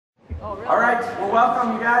Oh, really? All right, well,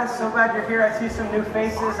 welcome, you guys. So glad you're here. I see some new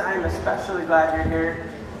faces. I am especially glad you're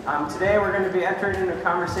here. Today we're going to be entering into a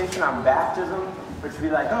conversation on baptism, which would be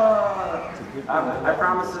like, I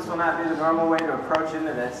promise this will not be the normal way to approach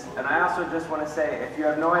into this. And I also just want to say, if you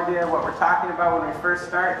have no idea what we're talking about when we first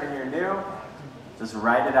start and you're new, just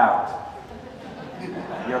write it out.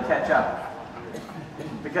 You'll catch up.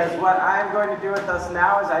 Because what I'm going to do with us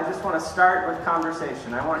now is I just want to start with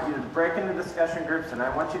conversation. I want you to break into discussion groups and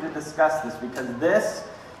I want you to discuss this because this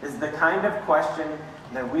is the kind of question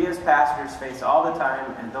that we as pastors face all the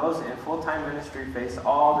time and those in full-time ministry face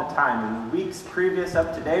all the time. In the weeks previous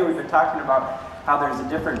up today, we've been talking about how there's a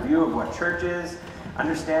different view of what church is,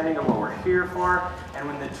 understanding of what we're here for, and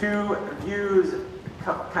when the two views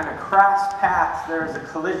kind of cross paths, there's a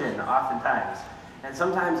collision oftentimes. And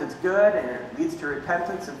sometimes it's good and it leads to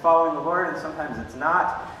repentance and following the Lord, and sometimes it's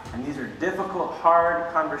not. And these are difficult,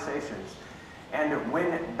 hard conversations. And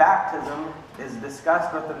when baptism is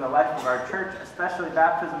discussed within the life of our church, especially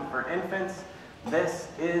baptism for infants, this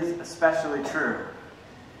is especially true.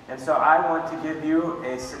 And so I want to give you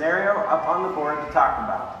a scenario up on the board to talk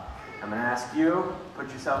about. I'm going to ask you, put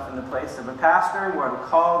yourself in the place of a pastor, one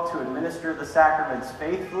called to administer the sacraments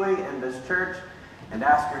faithfully in this church, and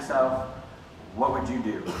ask yourself, what would you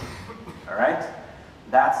do? All right?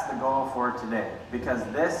 That's the goal for today. Because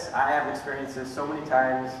this, I have experienced this so many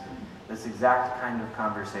times, this exact kind of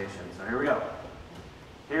conversation. So here we go.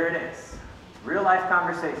 Here it is. Real life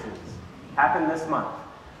conversations happen this month.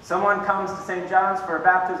 Someone comes to St. John's for a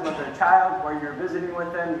baptism of their child, where you're visiting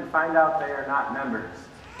with them, you find out they are not members.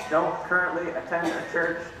 Don't currently attend a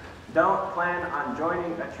church, don't plan on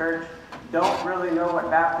joining a church, don't really know what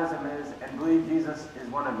baptism is, and believe Jesus is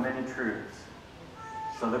one of many truths.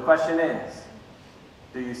 So the question is,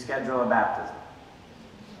 do you schedule a baptism?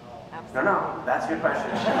 No, that's your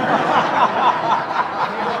question.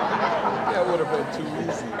 That would have been too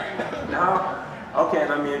easy. No? Okay,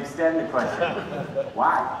 let me extend the question.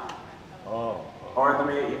 Why? Or let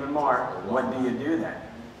me even more, what do you do then?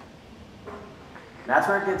 That's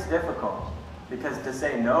where it gets difficult. Because to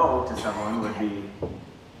say no to someone would be,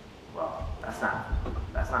 well, that's not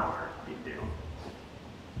what you do.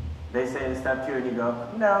 They say step 2 and you go,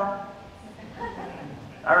 no.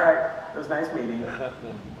 All right, it was nice meeting.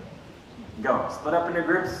 Go. Split up into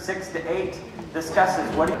groups, 6 to 8. Discusses.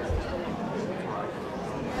 What do you...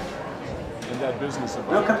 In that business of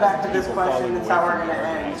We'll come back to this question. That's how we're going to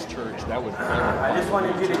end. Church, that would I just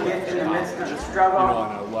wanted you to get in the midst of the struggle,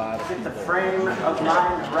 get the frame of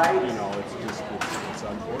mind right. It's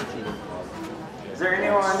unfortunate. Is there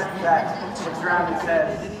anyone that looks around and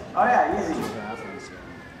says, oh yeah, easy?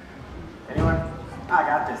 Anyone? I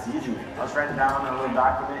got this, easy. I'll just write it down on a little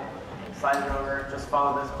document, slide it over, just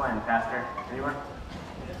follow this plan, Pastor. Anyone?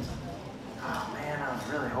 Oh man, I was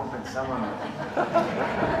really hoping someone would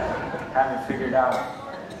have it figured out.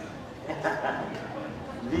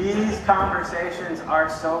 These conversations are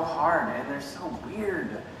so hard and they're so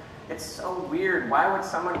weird. It's so weird. Why would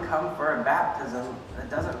someone come for a baptism that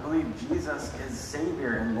doesn't believe Jesus is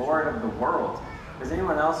Savior and Lord of the world? Does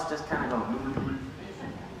anyone else just kind of go,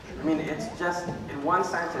 I mean, it's just, in one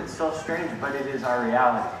sense, it's so strange, but it is our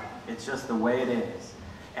reality. It's just the way it is.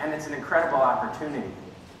 And it's an incredible opportunity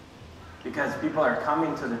because people are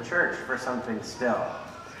coming to the church for something still.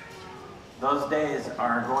 Those days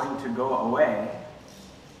are going to go away,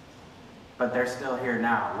 but they're still here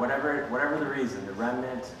now. Whatever the reason, the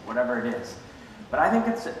remnant, whatever it is. But I think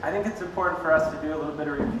it's important for us to do a little bit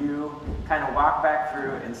of review, kind of walk back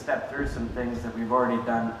through and step through some things that we've already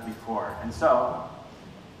done before. And so,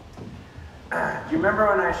 do you remember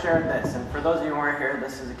when I shared this? And for those of you who weren't here,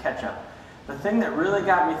 this is a catch-up. The thing that really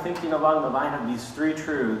got me thinking along the line of these 3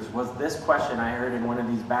 truths was this question I heard in one of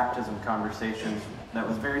these baptism conversations that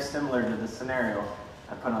was very similar to the scenario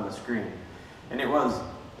I put on the screen. And it was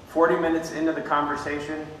 40 minutes into the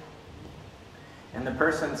conversation, and the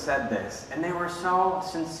person said this, and they were so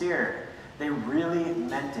sincere. They really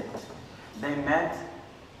meant it. They meant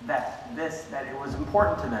that it was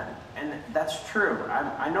important to them. And that's true.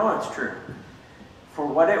 I know it's true. For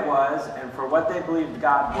what it was, and for what they believed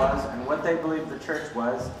God was, and what they believed the church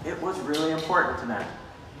was, it was really important to them.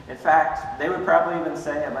 In fact, they would probably even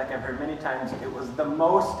say, like I've heard many times, it was the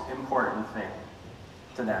most important thing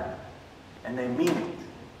to them. And they mean it.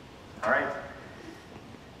 All right?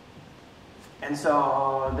 And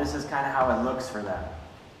so this is kind of how it looks for them.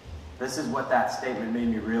 This is what that statement made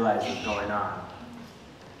me realize was going on.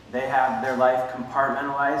 They have their life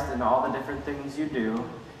compartmentalized into all the different things you do,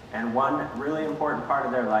 and one really important part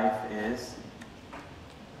of their life is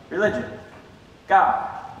religion, God,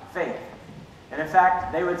 faith. And in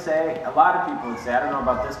fact, they would say, a lot of people would say, I don't know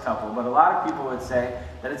about this couple, but a lot of people would say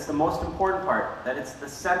that it's the most important part, that it's the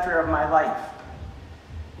center of my life.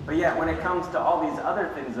 But yet, when it comes to all these other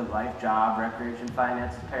things of life, job, recreation,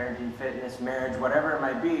 finances, parenting, fitness, marriage, whatever it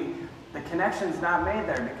might be, the connection's not made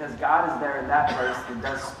there because God is there in that place that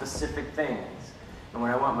does specific things. And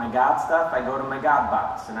when I want my God stuff, I go to my God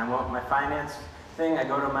box. And I want my finance thing, I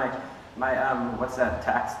go to my what's that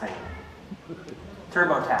tax thing?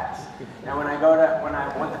 TurboTax. And when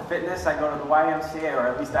I want the fitness, I go to the YMCA, or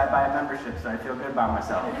at least I buy a membership so I feel good about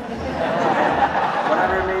myself.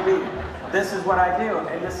 Whatever it may be. This is what I do,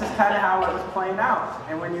 and this is kind of how it was playing out.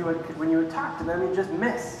 And when you would talk to them, you just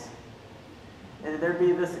miss. And there'd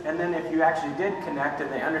be this, and then if you actually did connect and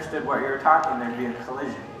they understood what you were talking, there'd be a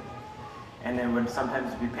collision. And it would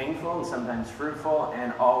sometimes be painful and sometimes fruitful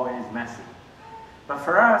and always messy. But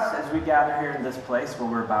for us, as we gather here in this place where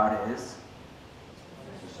we're about is,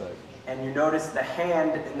 and you notice the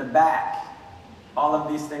hand in the back, all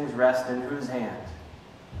of these things rest in whose hand?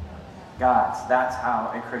 God's. That's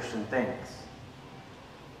how a Christian thinks.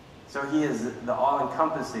 So he is the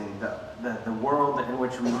all-encompassing, the world in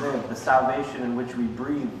which we live, the salvation in which we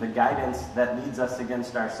breathe, the guidance that leads us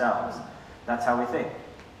against ourselves. That's how we think.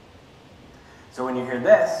 So when you hear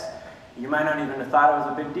this, you might not even have thought it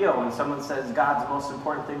was a big deal. When someone says God's the most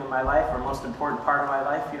important thing in my life or most important part of my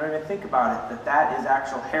life, you don't even think about it, that is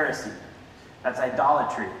actual heresy. That's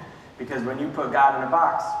idolatry. Because when you put God in a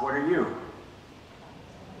box, what are you?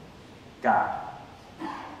 God.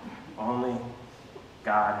 Only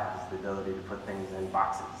God has the ability to put things in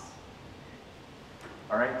boxes.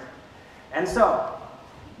 All right? And so,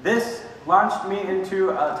 this launched me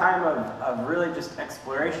into a time of really just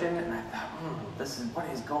exploration, and I thought, this is what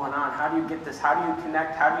is going on? How do you get this? How do you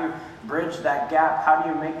connect? How do you bridge that gap? How do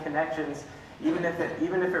you make connections? Even if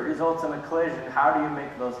it results in a collision, how do you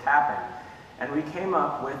make those happen? And we came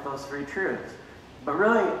up with those three truths. But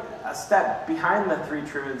really, a step behind the three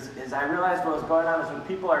truths is I realized what was going on is when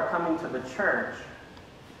people are coming to the church,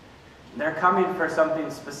 they're coming for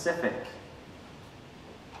something specific.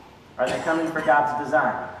 Are they coming for God's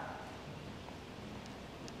design?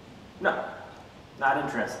 No, not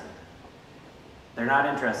interested. They're not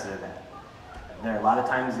interested in that. There are a lot of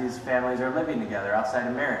times these families are living together outside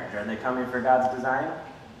of marriage. Are they coming for God's design?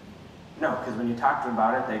 No, because when you talk to them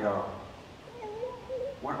about it, they go,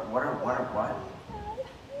 what?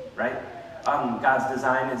 Right? God's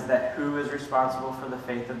design is that who is responsible for the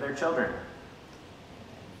faith of their children?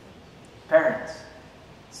 Parents.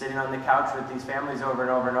 Sitting on the couch with these families over and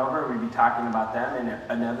over and over, we'd be talking about them,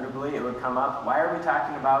 and inevitably it would come up, why are we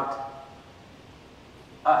talking about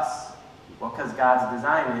us? Well, because God's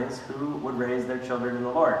design is who would raise their children in the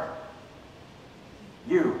Lord?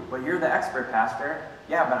 You. Well, you're the expert, Pastor.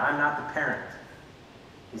 Yeah, but I'm not the parent.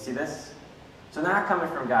 You see this? So they're not coming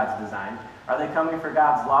from God's design. Are they coming for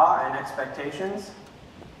God's law and expectations?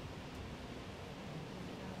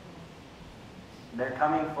 They're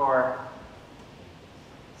coming for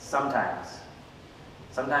sometimes.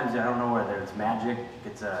 Sometimes I don't know whether it's magic,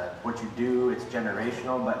 it's what you do, it's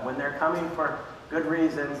generational, but when they're coming for good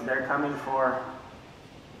reasons, they're coming for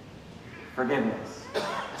forgiveness.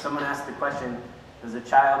 Someone asked the question, does a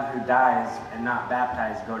child who dies and not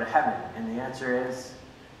baptized go to heaven? And the answer is,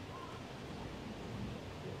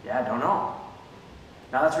 yeah, I don't know.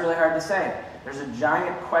 Now that's really hard to say. There's a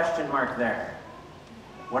giant question mark there.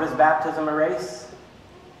 What does baptism erase?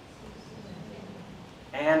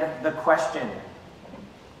 And the question.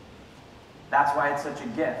 That's why it's such a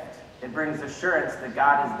gift. It brings assurance that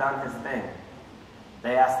God has done his thing.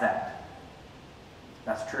 They ask that.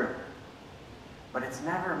 That's true. But it's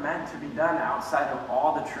never meant to be done outside of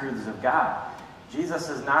all the truths of God. Jesus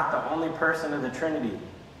is not the only person of the Trinity.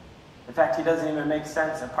 In fact, he doesn't even make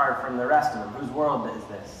sense apart from the rest of them. Whose world is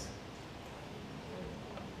this?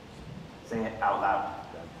 Say it out loud.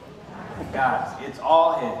 God's. It's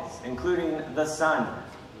all his, including the Son.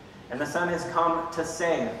 And the Son has come to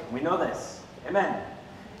save. We know this. Amen.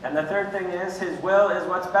 And the third thing is, his will is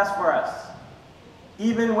what's best for us.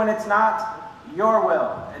 Even when it's not your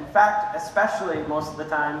will. In fact, especially most of the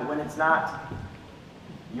time when it's not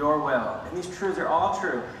your will. And these truths are all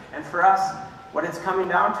true. And for us, what it's coming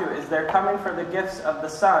down to is they're coming for the gifts of the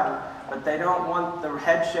Son, but they don't want the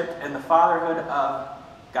headship and the fatherhood of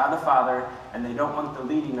God the Father, and they don't want the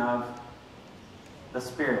leading of the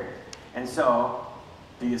Spirit. And so,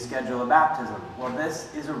 do you schedule a baptism? Well, this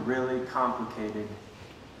is a really complicated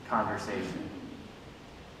conversation.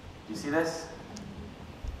 Do you see this?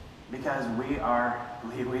 Because we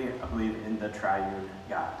believe in the triune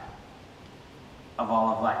God of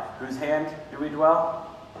all of life. Whose hand do we dwell?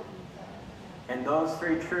 And those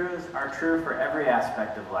three truths are true for every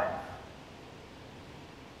aspect of life.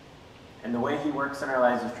 And the way he works in our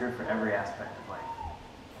lives is true for every aspect of life.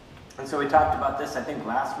 And so we talked about this, I think,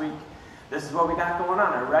 last week. This is what we got going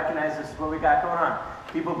on. I recognize this is what we got going on.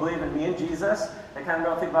 People believe in me and Jesus. They kind of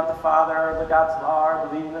don't think about the Father or the God's law or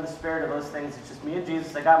believing in the Spirit or those things. It's just me and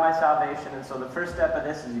Jesus. I got my salvation. And so the first step of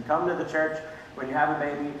this is you come to the church when you have a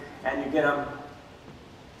baby and you get them.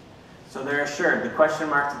 So they're assured. The question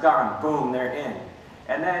mark's gone. Boom, they're in.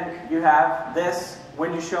 And then you have this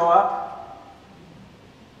when you show up.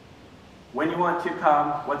 When you want to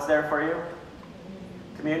come, what's there for you?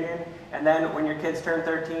 Communion. And then when your kids turn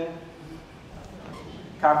 13,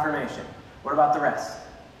 confirmation. What about the rest?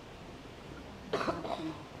 It's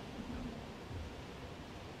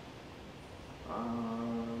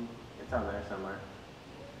on there somewhere.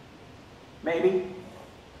 Maybe.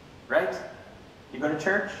 Right? You go to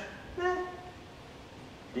church?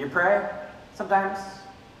 Do you pray? Sometimes.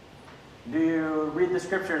 Do you read the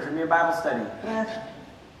scriptures and do a Bible study?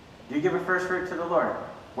 Do you give a first fruit to the Lord?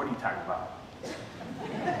 What are you talking about?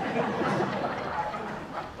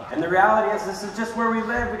 And the reality is, this is just where we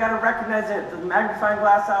live. We got to recognize it. The magnifying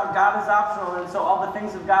glass out, God is optional, and so all the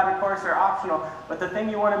things of God, of course, are optional. But the thing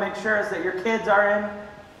you want to make sure is that your kids are in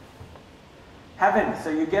heaven, so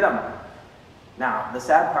you get them. Now, the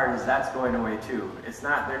sad part is that's going away too.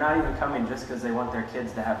 They're not even coming just because they want their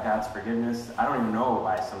kids to have God's forgiveness. I don't even know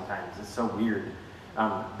why sometimes. It's so weird.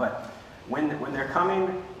 But when they're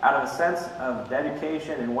coming out of a sense of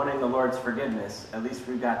dedication and wanting the Lord's forgiveness, at least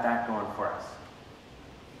we've got that going for us.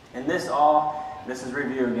 And this is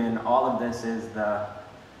review again, all of this is the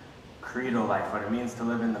credo life, what it means to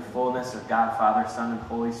live in the fullness of God, Father, Son, and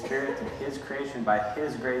Holy Spirit, and His creation by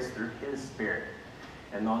His grace through His Spirit.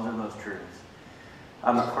 And those are those truths.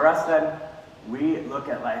 For us then, we look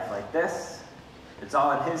at life like this. It's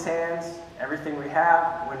all in His hands, everything we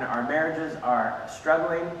have. When our marriages are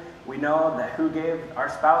struggling, we know that who gave our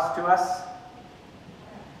spouse to us.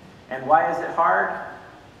 And why is it hard?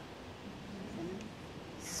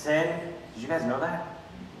 Sin. Did you guys know that?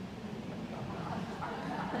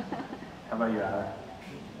 How about you, Alan?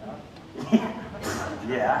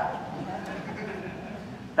 Yeah.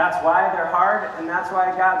 That's why they're hard, and that's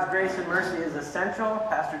why God's grace and mercy is essential.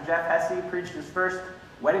 Pastor Jeff Hesse preached his first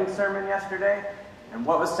wedding sermon yesterday, and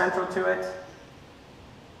what was central to it?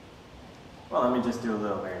 Well, let me just do a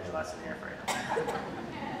little marriage lesson here for you.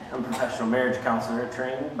 I'm a professional marriage counselor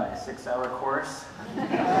trained by a 6-hour course.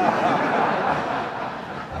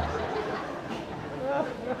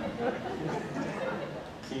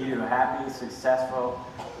 Key to a happy, successful,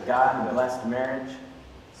 God-blessed marriage,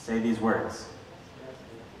 say these words.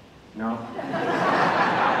 No?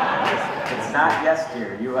 It's not yes,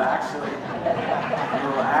 dear. You will actually,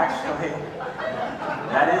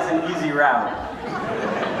 that is an easy route.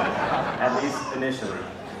 At least initially.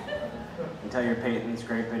 Until you're painting,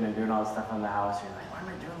 scraping, and doing all this stuff on the house, you're like, why am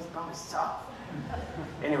I doing this by myself?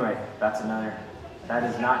 Anyway, that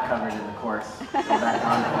is not covered in the course. Go back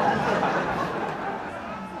on.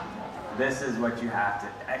 This is what you have to,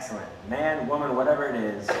 excellent. Man, woman, whatever it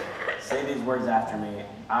is, say these words after me.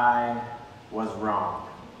 I was wrong.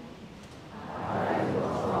 I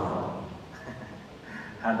was wrong.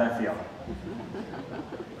 How'd that feel?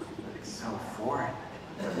 It's so foreign.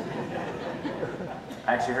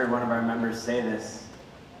 I actually heard one of our members say this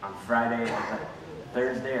on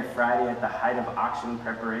Thursday or Friday at the height of auction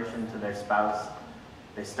preparation to their spouse.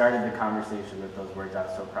 They started the conversation with those words. I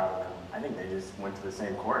was so proud of them. I think they just went to the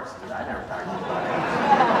same course because I never talked about it.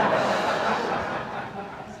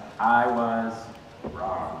 I was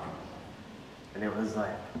wrong. And it was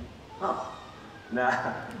like, oh,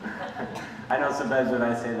 nah. I know sometimes when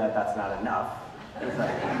I say that, that's not enough. It's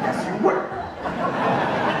like, yes, you were.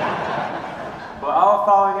 Well, all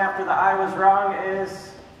following after the I was wrong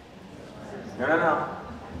is, no.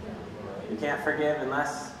 You can't forgive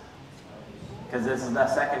unless, because this is the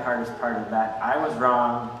second hardest part of that. I was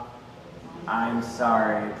wrong. I'm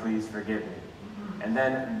sorry. Please forgive me. And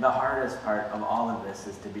then the hardest part of all of this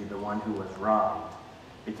is to be the one who was wronged,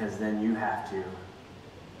 because then you have to,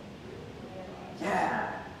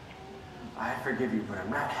 yeah, I forgive you, but I'm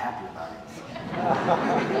not happy about it.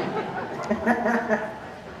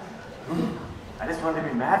 I just wanted to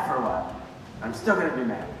be mad for a while. I'm still going to be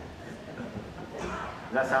mad.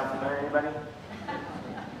 Does that sound familiar, anybody?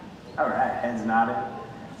 All right, heads nodded.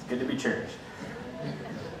 It's good to be church.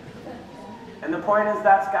 And the point is,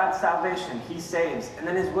 that's God's salvation. He saves. And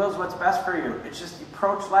then His will is what's best for you. It's just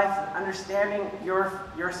approach life understanding you're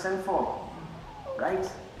sinful, right?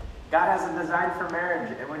 God has a design for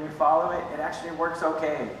marriage, and when you follow it, it actually works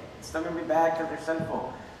okay. It's still going to be bad because they're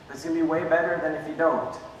sinful. but it's going to be way better than if you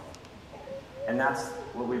don't. And that's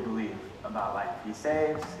what we believe about life. He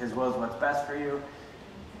saves, his will is what's best for you,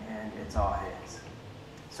 and it's all his.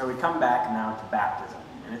 So we come back now to baptism.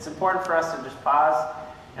 And it's important for us to just pause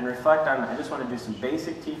and reflect on, I just want to do some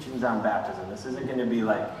basic teachings on baptism. This isn't going to be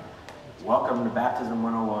like, welcome to Baptism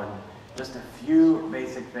 101. Just a few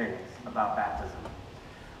basic things about baptism.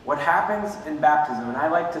 What happens in baptism, and I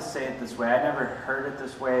like to say it this way, I never heard it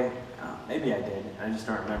this way, maybe I did, I just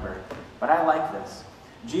don't remember, but I like this.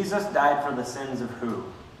 Jesus died for the sins of who?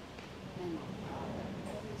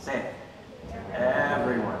 Say it.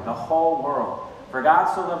 Everyone, the whole world. For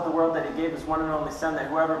God so loved the world that he gave his one and only Son, that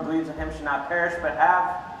whoever believes in him should not perish but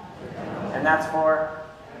have, and that's for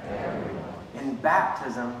everyone. In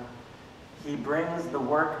baptism, he brings the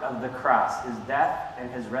work of the cross, his death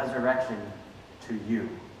and his resurrection, to you.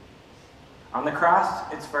 On the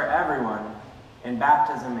cross, it's for everyone. In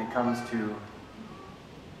baptism, it comes to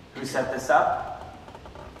who set this up?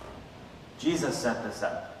 Jesus set this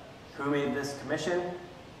up. Who made this commission?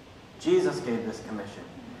 Jesus gave this commission.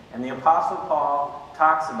 And the Apostle Paul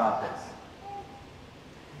talks about this.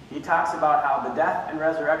 He talks about how the death and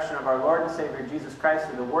resurrection of our Lord and Savior Jesus Christ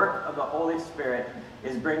through the work of the Holy Spirit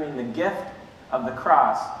is bringing the gift of the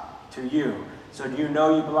cross to you. So do you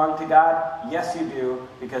know you belong to God? Yes, you do,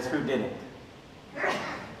 because who did it?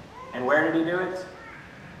 And where did he do it?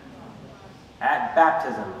 At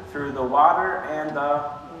baptism, through the water and the...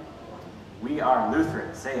 We are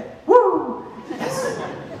Lutheran. Say it. Woo! Yes.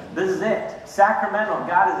 This is it. Sacramental.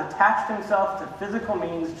 God has attached himself to physical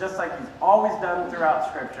means just like he's always done throughout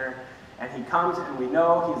Scripture. And he comes and we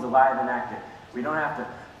know he's alive and active. We don't have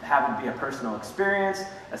to have it be a personal experience,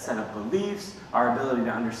 a set of beliefs, our ability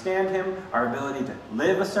to understand him, our ability to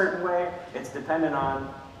live a certain way. It's dependent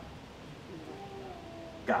on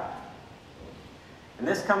God. And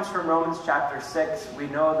this comes from Romans chapter 6. We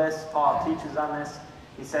know this. Paul teaches on this.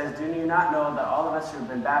 He says, do you not know that all of us who have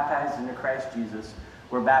been baptized into Christ Jesus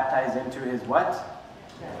were baptized into his what?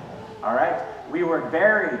 All right. We were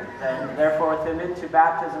buried, then, therefore, with him into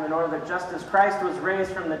baptism in order that just as Christ was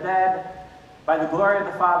raised from the dead by the glory of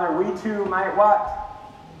the Father, we too might what?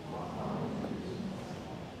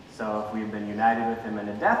 So if we've been united with him in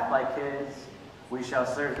a death like his, we shall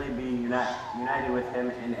certainly be united with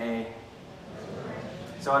him in a...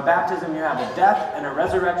 So at baptism you have a death and a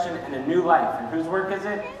resurrection and a new life. And whose work is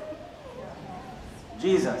it?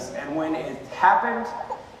 Jesus. And when it happened,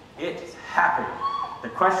 it happened. The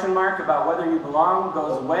question mark about whether you belong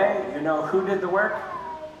goes away. You know who did the work?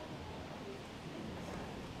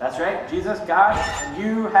 That's right, Jesus, God, and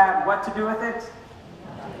you have what to do with it?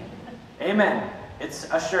 Amen. It's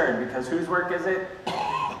assured, because whose work is it?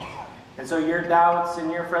 And so your doubts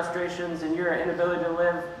and your frustrations and your inability to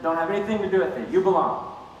live don't have anything to do with it. You belong.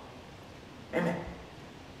 Amen.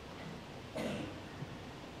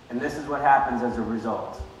 And this is what happens as a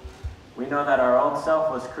result. We know that our old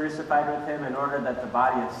self was crucified with him in order that the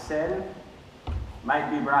body of sin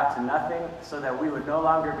might be brought to nothing, so that we would no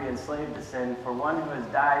longer be enslaved to sin, for one who has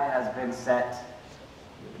died has been set.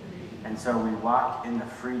 And so we walk in the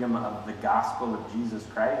freedom of the gospel of Jesus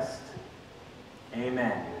Christ.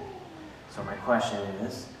 Amen. So my question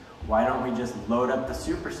is, why don't we just load up the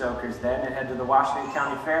super soakers then and head to the Washington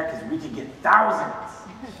County Fair, because we could get thousands.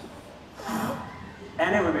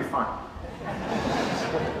 And it would be fun.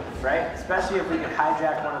 Right? Especially if we could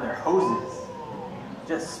hijack one of their hoses.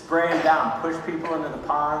 Just spray them down, push people into the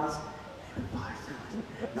ponds.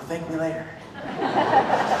 You'll thank me later.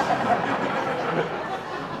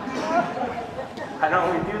 Why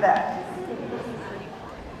don't we do that?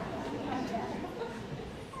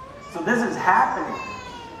 So this is happening.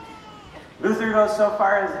 Luther goes so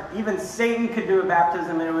far as even Satan could do a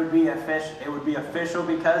baptism and it would be official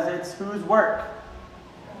because it's whose work?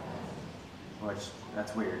 Which,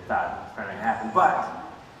 that's weird, thought it's probably going to happen, but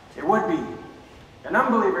it would be. An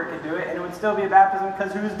unbeliever could do it and it would still be a baptism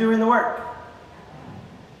because who's doing the work?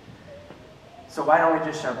 So why don't we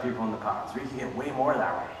just shove people in the ponds? We could get way more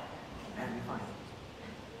that way. That'd be fun.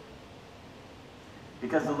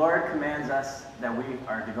 Because the Lord commands us that we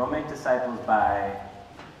are to go make disciples by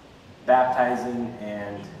baptizing,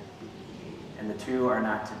 and the two are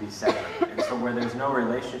not to be separate. And so where there's no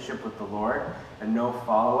relationship with the Lord and no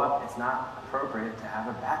follow-up, it's not appropriate to have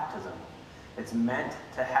a baptism. It's meant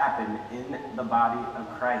to happen in the body of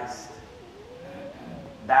Christ.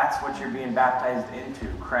 That's what you're being baptized into,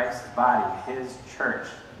 Christ's body, his church.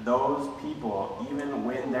 Those people, even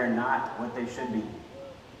when they're not what they should be.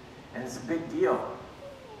 And it's a big deal.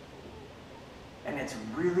 And it's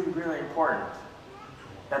really, really important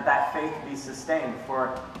that that faith be sustained.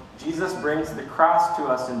 For Jesus brings the cross to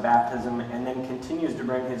us in baptism and then continues to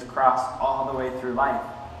bring his cross all the way through life,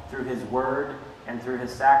 through his word and through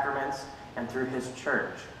his sacraments and through his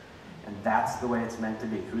church. And that's the way it's meant to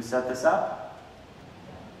be. Who set this up?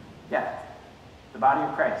 Yeah, the body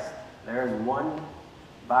of Christ. There is one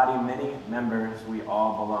body, many members, we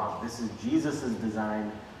all belong. This is Jesus'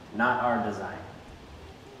 design, not our design.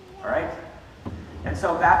 All right? And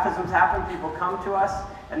so baptisms happen, people come to us,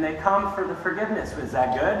 and they come for the forgiveness. Is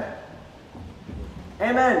that good?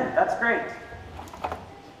 Amen. That's great.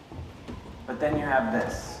 But then you have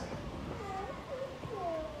this.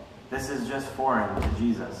 This is just foreign to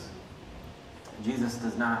Jesus. Jesus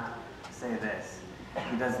does not say this.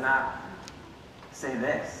 He does not say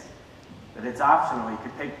this. That it's optional. You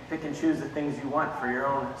could pick and choose the things you want for your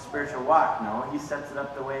own spiritual walk. No, he sets it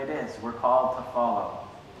up the way it is. We're called to follow.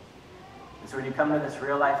 And so when you come to this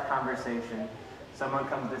real life conversation, someone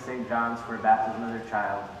comes to St. John's for a baptism of their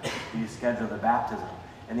child, do you schedule the baptism?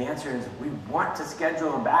 And the answer is, we want to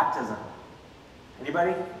schedule a baptism.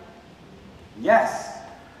 Anybody? Yes.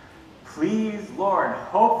 Please, Lord,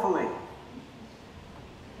 hopefully.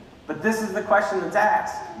 But this is the question that's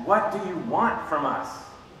asked. What do you want from us?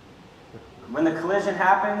 When the collision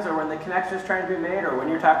happens, or when the connection is trying to be made, or when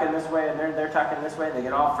you're talking this way and they're talking this way, they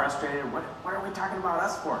get all frustrated. What are we talking about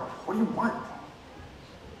us for? What do you want?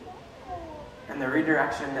 And the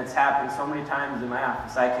redirection that's happened so many times in my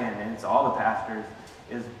office, and it's all the pastors,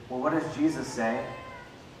 is, well, what does Jesus say?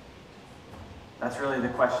 That's really the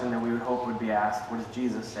question that we would hope would be asked. What does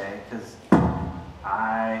Jesus say? Because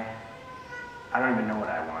I don't even know what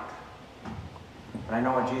I want. But I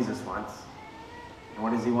know what Jesus wants. And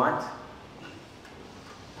what does he want?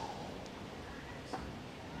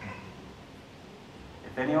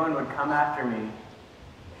 If anyone would come after me,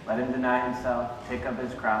 let him deny himself, take up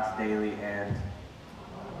his cross daily, and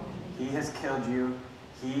he has killed you,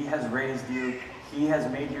 he has raised you, he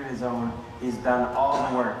has made you his own, he's done all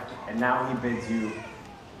the work, and now he bids you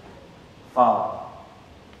follow.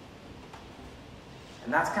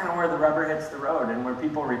 And that's kind of where the rubber hits the road, and where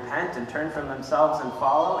people repent and turn from themselves and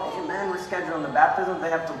follow. Amen, we're scheduling the baptism. They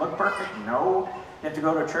have to look perfect? No. You have to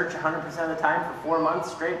go to church 100% of the time for 4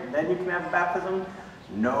 months straight, and then you can have a baptism?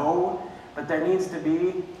 No. But there needs to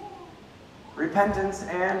be repentance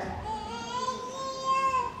and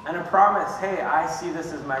a promise. Hey, I see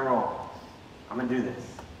this as my role. I'm going to do this.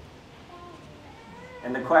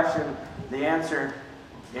 And the question, the answer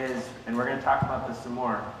is, and we're going to talk about this some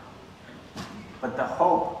more, but the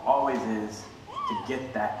hope always is to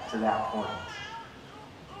get that to that point.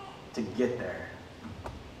 To get there.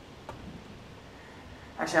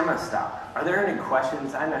 Actually, I'm going to stop. Are there any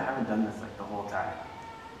questions? I haven't done this like the whole time.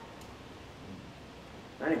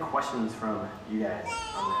 Are there any questions from you guys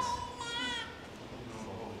on this?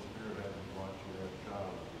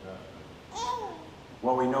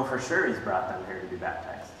 Well, we know for sure he's brought them here to be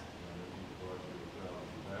baptized.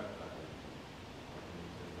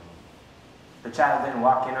 The child didn't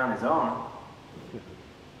walk in on his own.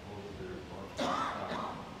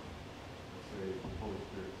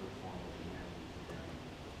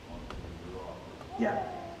 Yeah.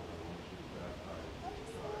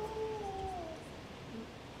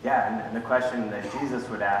 Yeah, and the question that Jesus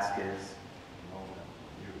would ask is,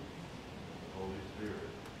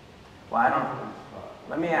 well,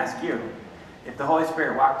 let me ask you, if the Holy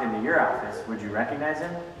Spirit walked into your office, would you recognize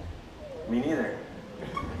him? Me neither.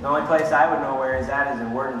 The only place I would know where he's at is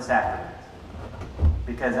in Word and Sacrament,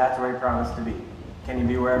 because that's where he promised to be. Can he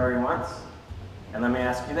be wherever he wants? And let me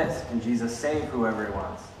ask you this, can Jesus save whoever he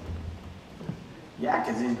wants? Yeah,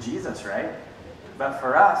 because he's Jesus, right? But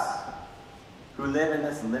for us, who live in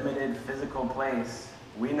this limited physical place,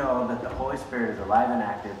 we know that the Holy Spirit is alive and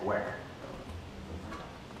active where?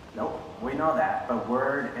 Nope, we know that, but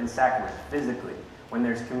Word and Sacrament, physically. When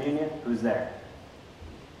there's communion, who's there?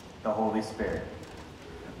 The Holy Spirit.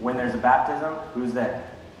 When there's a baptism, who's there?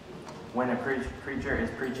 When a preacher is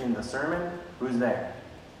preaching the sermon, who's there?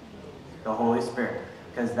 The Holy Spirit.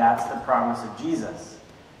 Because that's the promise of Jesus.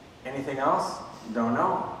 Anything else? Don't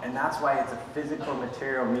know. And that's why it's a physical,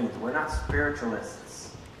 material means. We're not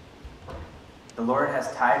spiritualists. The Lord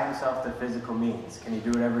has tied himself to physical means. Can he do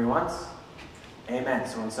whatever he wants? Amen.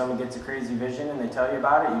 So when someone gets a crazy vision and they tell you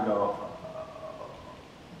about it, you go,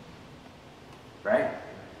 right?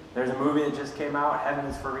 There's a movie that just came out, Heaven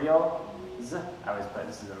is for Real. I always put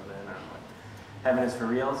this over there. Heaven is for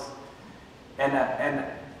Reals. And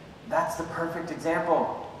that's the perfect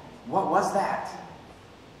example. What was that?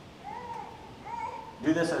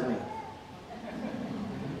 Do this with me.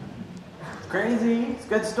 It's crazy. It's a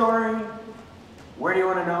good story. Where do you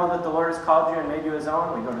want to know that the Lord has called you and made you his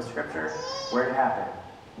own? We go to Scripture. Where did it happen?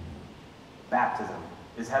 Baptism.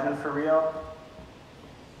 Is heaven for real?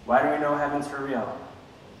 Why do we know heaven's for real?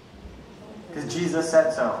 Because Jesus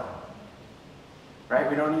said so. Right?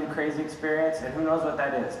 We don't need a crazy experience, and who knows what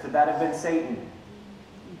that is? Could that have been Satan?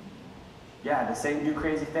 Yeah, does Satan do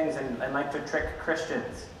crazy things and like to trick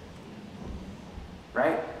Christians?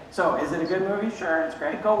 Right? So, is it a good movie? Sure, it's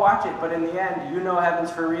great. Go watch it. But in the end, you know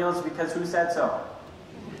heaven's for real is because who said so?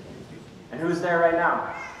 And who's there right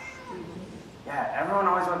now? Yeah, everyone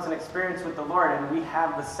always wants an experience with the Lord, and we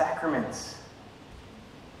have the sacraments.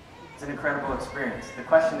 It's an incredible experience. The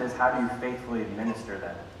question is, how do you faithfully administer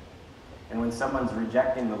them? And when someone's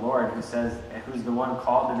rejecting the Lord, who's the one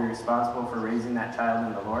called to be responsible for raising that child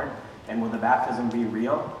in the Lord, and will the baptism be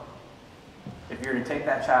real? If you were to take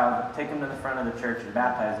that child, take him to the front of the church and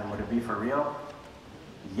baptize him, would it be for real?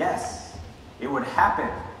 Yes, it would happen.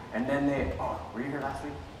 And then were you here last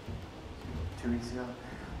week? 2 weeks ago?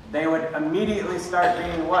 They would immediately start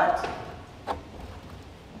being what?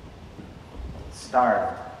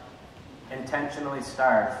 Starved. Intentionally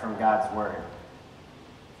starved from God's word.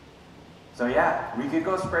 So yeah, we could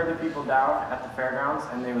go spread the people down at the fairgrounds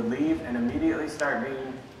and they would leave and immediately start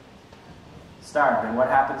being starved. And what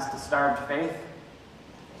happens to starved faith?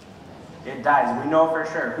 It dies. We know for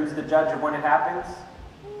sure. Who's the judge of when it happens?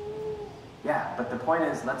 Yeah, but the point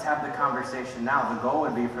is, let's have the conversation now. The goal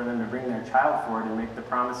would be for them to bring their child forward and make the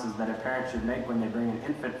promises that a parent should make when they bring an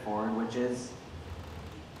infant forward, which is,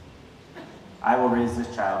 I will raise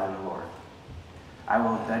this child in the Lord. I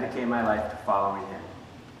will dedicate my life to following him.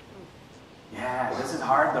 Yeah, this is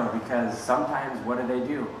hard though, because sometimes what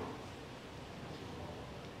do?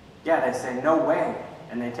 Yeah, they say, no way.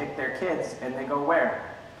 And they take their kids and they go where?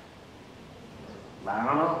 I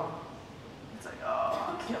don't know. It's like,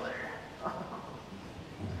 oh, killer.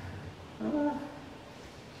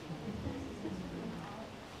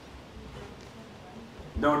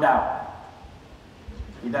 No doubt.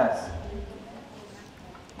 He does.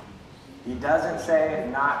 He doesn't say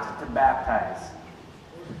not to baptize.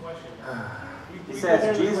 He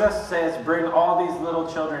says, Jesus says, bring all these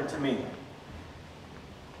little children to me.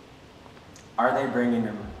 Are they bringing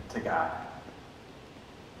them to God?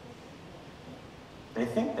 They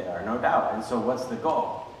think they are, no doubt. And so what's the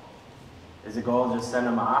goal? Is the goal just send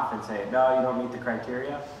them off and say, no, you don't meet the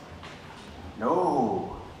criteria?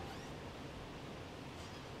 No.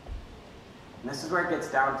 And this is where it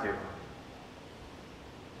gets down to.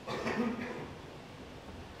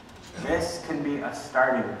 This can be a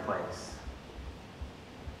starting place.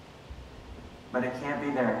 But it can't be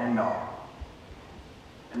their end all.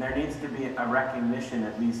 And there needs to be a recognition,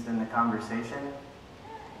 at least in the conversation,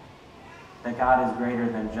 that God is greater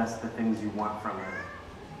than just the things you want from him.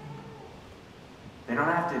 They don't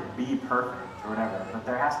have to be perfect or whatever, but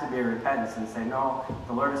there has to be a repentance and say, no,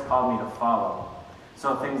 the Lord has called me to follow.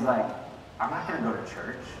 So things like, I'm not going to go to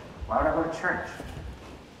church. Why would I go to church?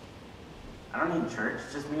 I don't need church,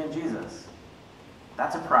 it's just me and Jesus.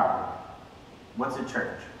 That's a problem. What's a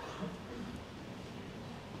church?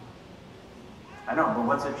 I know, but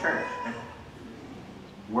what's a church?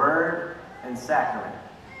 Word and sacrament.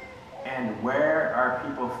 And where are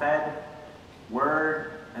people fed?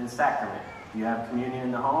 Word and sacrament. Do you have communion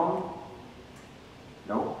in the home?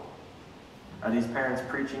 Nope. Are these parents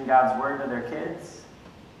preaching God's word to their kids?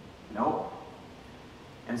 Nope.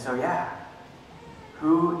 And so, yeah,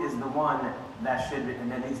 who is the one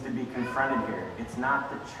that needs to be confronted here? It's not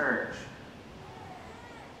the church.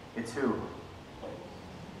 It's who?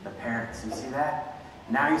 The parents. You see that?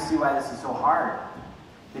 Now you see why this is so hard.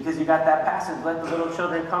 Because you got that passage, let the little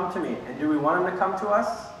children come to me. And do we want them to come to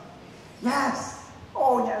us? Yes.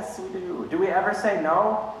 Oh, yes, we do. Do we ever say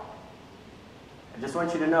no? I just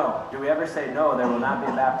want you to know, do we ever say no, there will not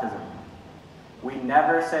be a baptism? We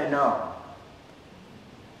never say no.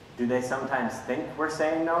 Do they sometimes think we're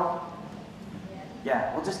saying no?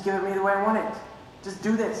 Yeah, well, just give it me the way I want it. Just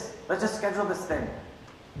do this. Let's just schedule this thing.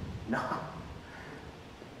 No.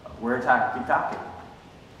 We're talking, keep talking.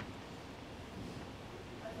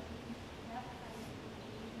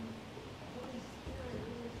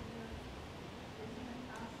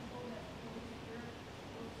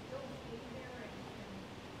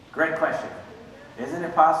 Great question. Isn't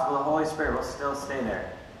it possible the Holy Spirit will still stay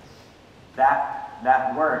there?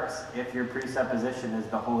 That works if your presupposition is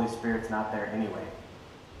the Holy Spirit's not there anyway.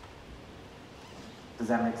 Does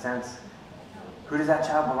that make sense? Who does that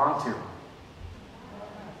child belong to?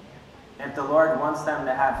 If the Lord wants them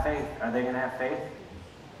to have faith, are they going to have faith?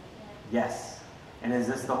 Yes. And is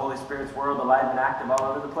this the Holy Spirit's world alive and active all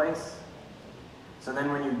over the place? So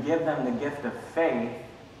then when you give them the gift of faith,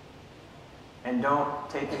 and don't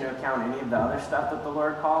take into account any of the other stuff that the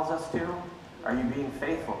Lord calls us to, are you being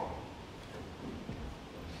faithful?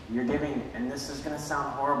 You're giving, and this is going to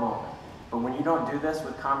sound horrible, but when you don't do this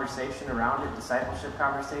with conversation around it, discipleship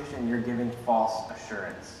conversation, you're giving false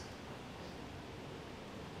assurance.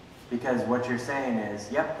 Because what you're saying is,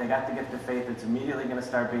 yep, they got the gift of faith. It's immediately going to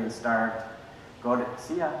start being starved. Go to,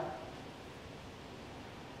 see ya.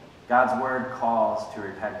 God's word calls to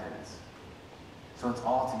repentance. So it's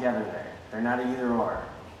all together there. They're not an either or.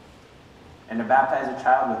 And to baptize a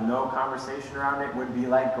child with no conversation around it would be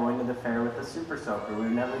like going to the fair with a super soaker. We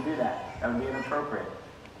would never do that. That would be inappropriate.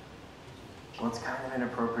 Well, it's kind of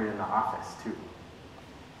inappropriate in the office, too.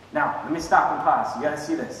 Now, let me stop and pause. You got to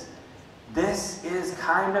see this. This is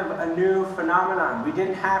kind of a new phenomenon. We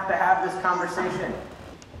didn't have to have this conversation.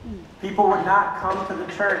 People would not come to the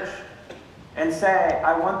church and say,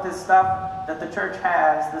 I want this stuff that the church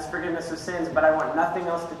has, this forgiveness of sins, but I want nothing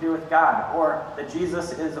else to do with God, or that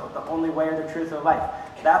Jesus is the only way or the truth of life.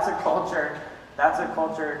 That's a culture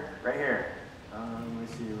right here. Let me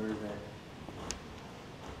see, where is it?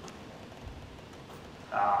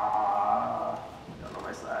 Don't know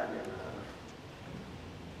my slide.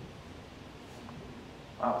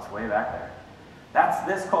 Oh, it's way back there. That's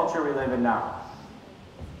this culture we live in now.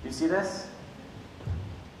 Do you see this?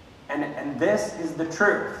 And this is the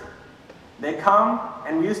truth. They come,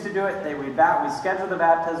 and we used to do it, we'd schedule the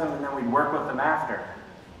baptism, and then we'd work with them after.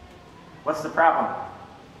 What's the problem?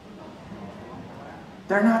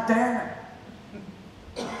 They're not there.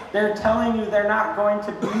 They're telling you they're not going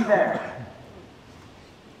to be there.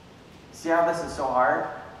 See how this is so hard?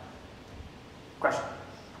 Question?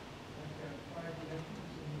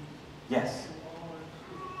 Yes.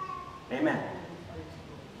 Amen.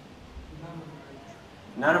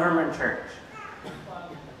 None of them are in church.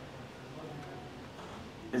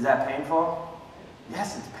 Is that painful?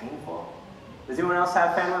 Yes, it's painful. Does anyone else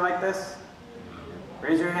have family like this?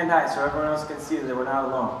 Raise your hand high so everyone else can see that we're not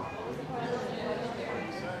alone.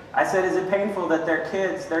 I said, is it painful that their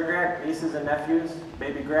kids, their nieces and nephews,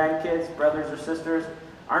 baby grandkids, brothers or sisters,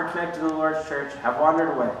 aren't connected to the Lord's church, have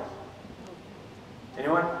wandered away?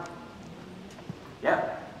 Anyone?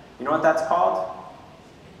 Yep. You know what that's called?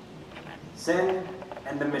 Sin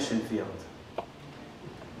and the mission field.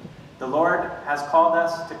 The Lord has called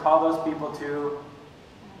us to call those people to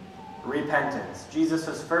repentance.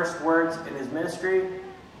 Jesus' first words in his ministry,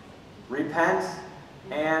 repent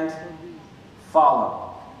and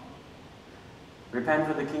follow. Repent,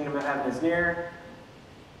 for the kingdom of heaven is near.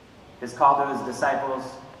 His call to his disciples,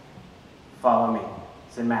 follow me.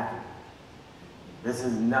 It's in Matthew. This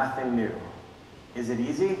is nothing new. Is it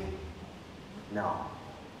easy? No.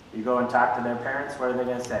 You go and talk to their parents, what are they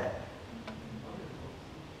going to say?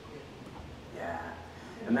 Yeah.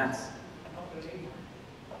 And that's,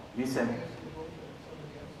 you said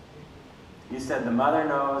the mother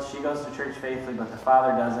knows, she goes to church faithfully, but the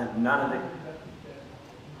father doesn't.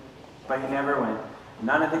 But he never went.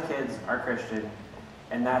 None of the kids are Christian.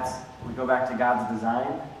 And we go back to God's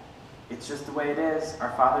design. It's just the way it is.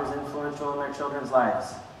 Our Father's influential in their children's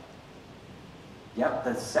lives. Yep,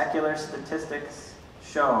 the secular statistics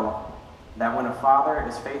show that when a father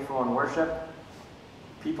is faithful in worship,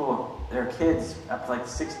 their kids, up to like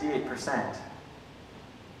 68%,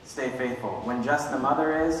 stay faithful. When just the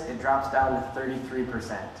mother is, it drops down to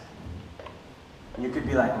 33%. And you could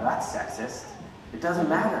be like, well, that's sexist. It doesn't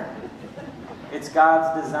matter. It's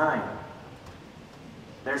God's design.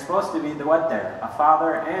 They're supposed to be a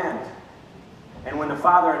father and when the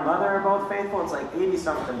father and mother are both faithful, it's like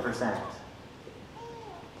 80-something%.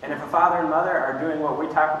 And if a father and mother are doing what we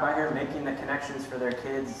talk about here, making the connections for their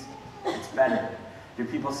kids, it's better. Do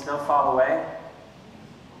people still fall away?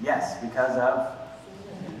 Yes, because of...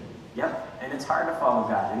 Yep, and it's hard to follow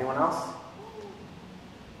God. Anyone else?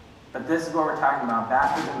 But this is what we're talking about.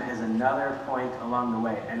 Baptism is another point along the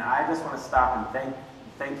way. And I just want to stop and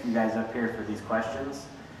thank you guys up here for these questions.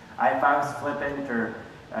 If I was flippant or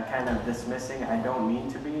kind of dismissing, I don't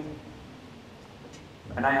mean to be.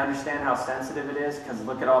 And I understand how sensitive it is, because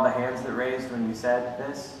look at all the hands that raised when you said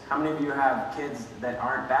this. How many of you have kids that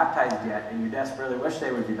aren't baptized yet, and you desperately wish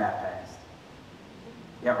they would be baptized?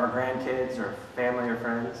 Yeah, or grandkids, or family, or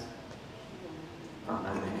friends? Oh,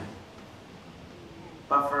 nothing.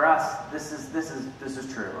 But for us, this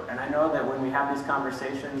is true. And I know that when we have these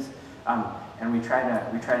conversations, and we try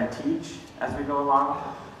to teach as we go along,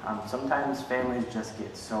 sometimes families just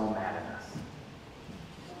get so mad at us.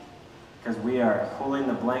 Because we are pulling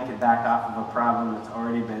the blanket back off of a problem that's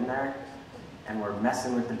already been there, and we're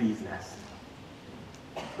messing with the bee's nest.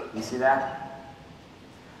 You see that?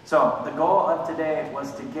 So the goal of today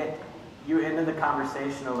was to get you into the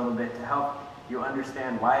conversation a little bit to help you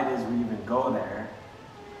understand why it is we even go there.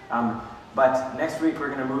 But next week we're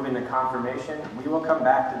going to move into confirmation. We will come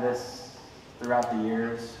back to this throughout the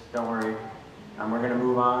years. Don't worry. We're going to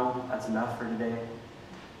move on. That's enough for today.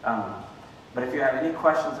 But if you have any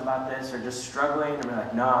questions about this or just struggling and be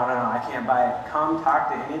like, no, I can't buy it, come talk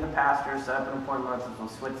to any of the pastors, set up an appointment with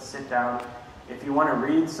us, we'll sit down. If you want to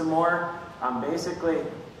read some more, basically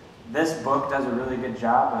this book does a really good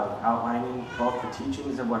job of outlining both the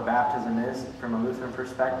teachings of what baptism is from a Lutheran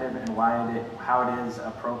perspective and how it is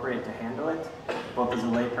appropriate to handle it. Both as a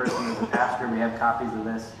layperson and as a pastor, we have copies of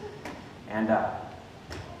this. And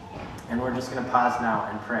we're just going to pause now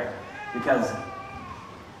and pray. Because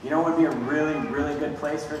you know what would be a really, really good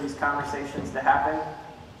place for these conversations to happen?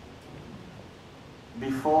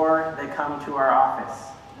 Before they come to our office.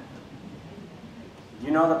 You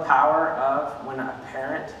know the power of when a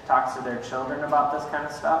parent talks to their children about this kind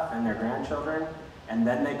of stuff and their grandchildren, and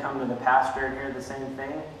then they come to the pastor and hear the same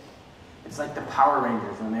thing? It's like the Power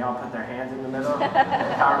Rangers when they all put their hands in the middle. The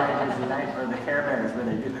Power Rangers unite, or the Care Bears where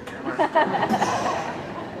they do the Care Bears.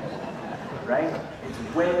 Right?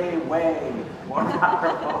 It's way, way more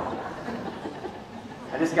powerful.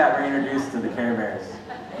 I just got reintroduced to the Care Bears.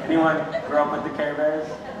 Anyone grow up with the Care Bears?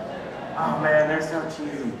 Oh man, they're so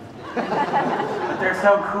cheesy. But they're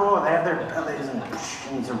so cool. They have their bellies and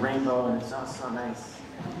it's a rainbow and it's so nice.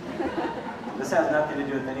 This has nothing to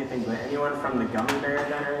do with anything, but anyone from the Gummy Bear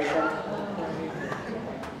generation?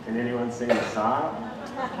 Can anyone sing a song?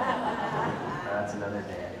 That's another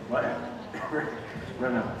day. Whatever.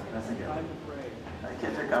 No, that's a good one. The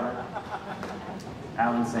kids are coming.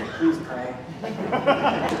 Alan say, please pray.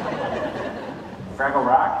 Fraggle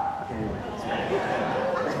Rock? Okay, anyway, let's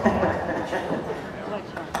pray.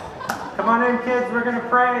 Come on in, kids, we're going to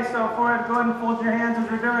pray. So for it, go ahead and fold your hands as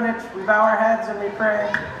we're doing it. We bow our heads and we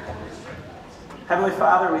pray. Heavenly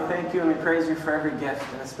Father, we thank you and we praise you for every gift,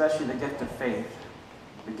 and especially the gift of faith,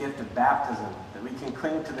 the gift of baptism, that we can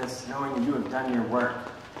cling to this knowing that you have done your work.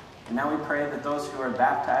 And now we pray that those who are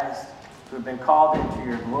baptized, who have been called into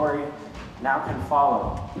your glory, now can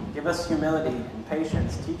follow. Give us humility and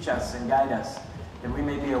patience. Teach us and guide us, that we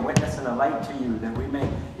may be a witness and a light to you, that we may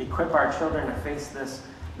equip our children to face this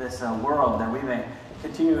world, that we may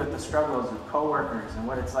continue with the struggles of coworkers and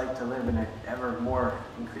what it's like to live in an ever more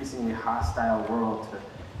increasingly hostile world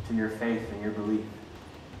to your faith and your belief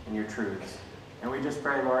and your truths. And we just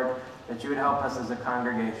pray, Lord, that you would help us as a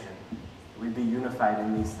congregation, that we'd be unified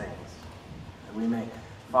in these things, that we may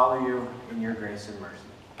follow you in your grace and mercy.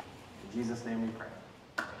 In Jesus' name we pray.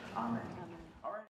 Amen.